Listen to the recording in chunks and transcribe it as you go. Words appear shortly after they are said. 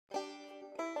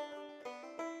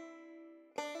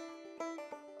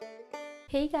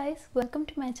Hey guys, welcome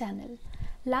to my channel.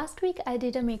 Last week I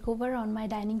did a makeover on my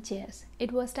dining chairs.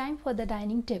 It was time for the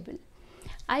dining table.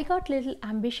 I got little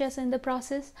ambitious in the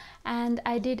process and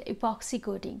I did epoxy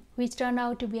coating, which turned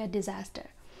out to be a disaster.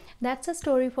 That's a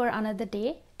story for another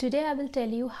day. Today I will tell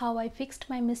you how I fixed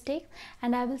my mistake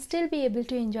and I will still be able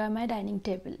to enjoy my dining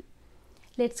table.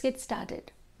 Let's get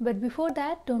started. But before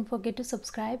that, don't forget to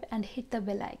subscribe and hit the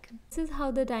bell icon. This is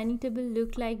how the dining table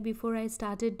looked like before I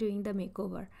started doing the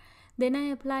makeover. Then I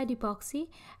applied epoxy.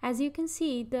 As you can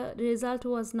see, the result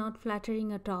was not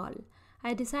flattering at all.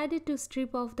 I decided to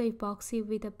strip off the epoxy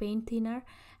with a paint thinner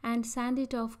and sand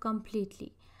it off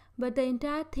completely. But the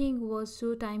entire thing was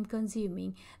so time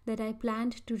consuming that I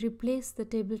planned to replace the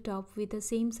tabletop with the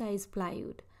same size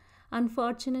plywood.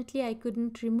 Unfortunately, I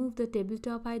couldn't remove the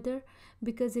tabletop either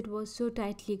because it was so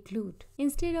tightly glued.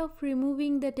 Instead of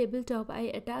removing the tabletop, I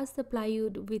attached the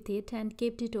plywood with it and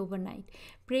kept it overnight,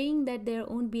 praying that there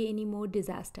won't be any more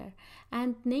disaster.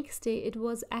 And next day, it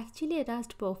was actually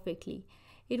attached perfectly.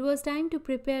 It was time to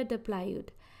prepare the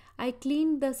plywood. I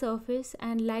cleaned the surface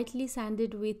and lightly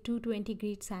sanded with 220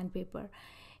 grit sandpaper.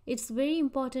 It's very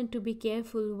important to be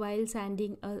careful while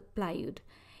sanding a plywood.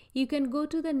 You can go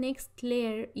to the next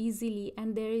layer easily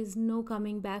and there is no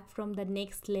coming back from the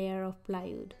next layer of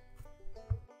plywood.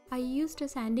 I used a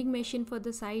sanding machine for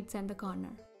the sides and the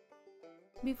corner.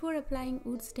 Before applying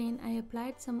wood stain, I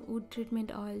applied some wood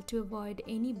treatment oil to avoid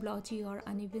any blotchy or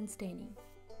uneven staining.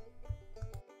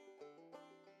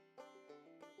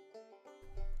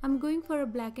 I'm going for a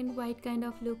black and white kind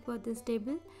of look for this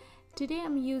table. Today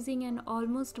I'm using an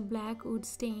almost black wood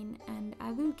stain and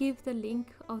I will give the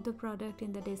link of the product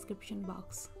in the description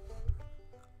box.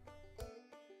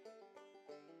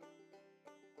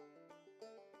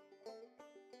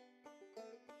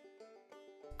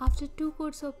 After 2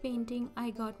 coats of painting, I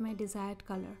got my desired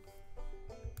color.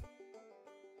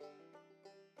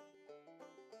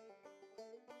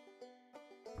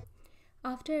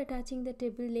 After attaching the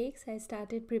table legs, I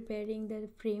started preparing the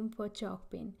frame for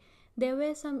chalk paint. There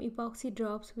were some epoxy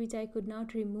drops which I could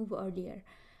not remove earlier.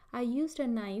 I used a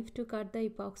knife to cut the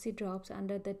epoxy drops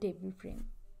under the table frame.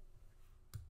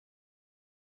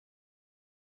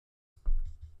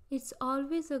 It's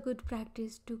always a good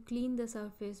practice to clean the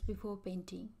surface before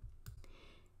painting.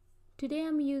 Today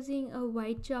I'm using a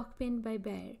white chalk paint by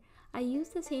Behr. I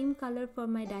used the same color for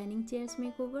my dining chairs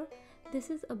makeover. This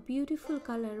is a beautiful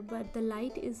color, but the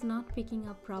light is not picking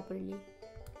up properly.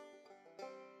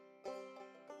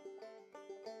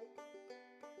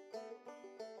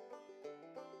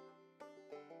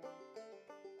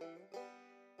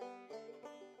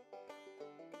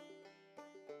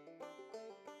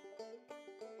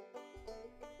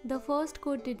 The first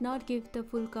coat did not give the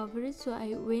full coverage, so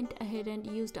I went ahead and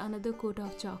used another coat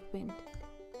of chalk paint.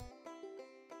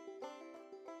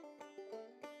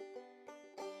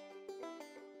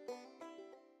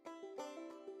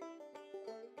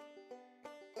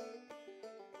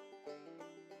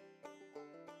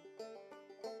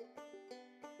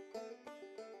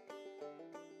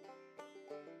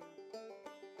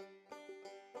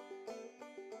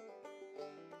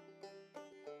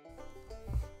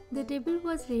 The table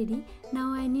was ready.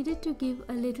 Now I needed to give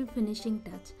a little finishing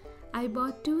touch. I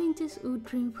bought 2 inches wood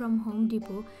trim from Home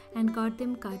Depot and got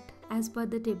them cut as per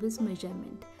the table's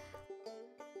measurement.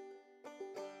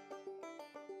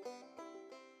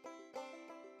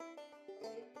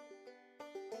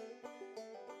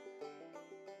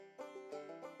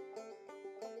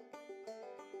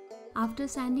 After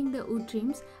sanding the wood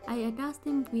trims, I attached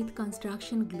them with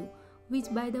construction glue, which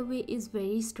by the way is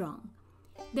very strong.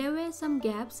 There were some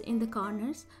gaps in the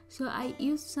corners, so I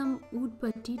used some wood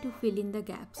putty to fill in the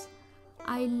gaps.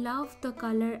 I love the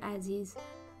color as is,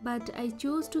 but I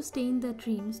chose to stain the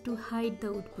trims to hide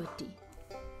the wood putty.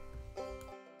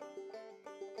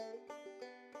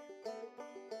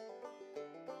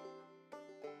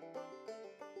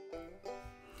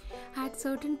 At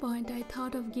certain point I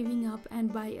thought of giving up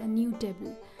and buy a new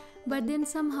table, but then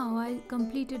somehow I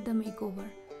completed the makeover.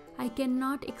 I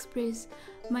cannot express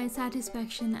my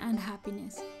satisfaction and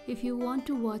happiness. If you want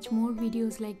to watch more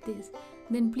videos like this,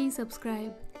 then please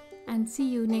subscribe and see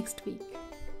you next week.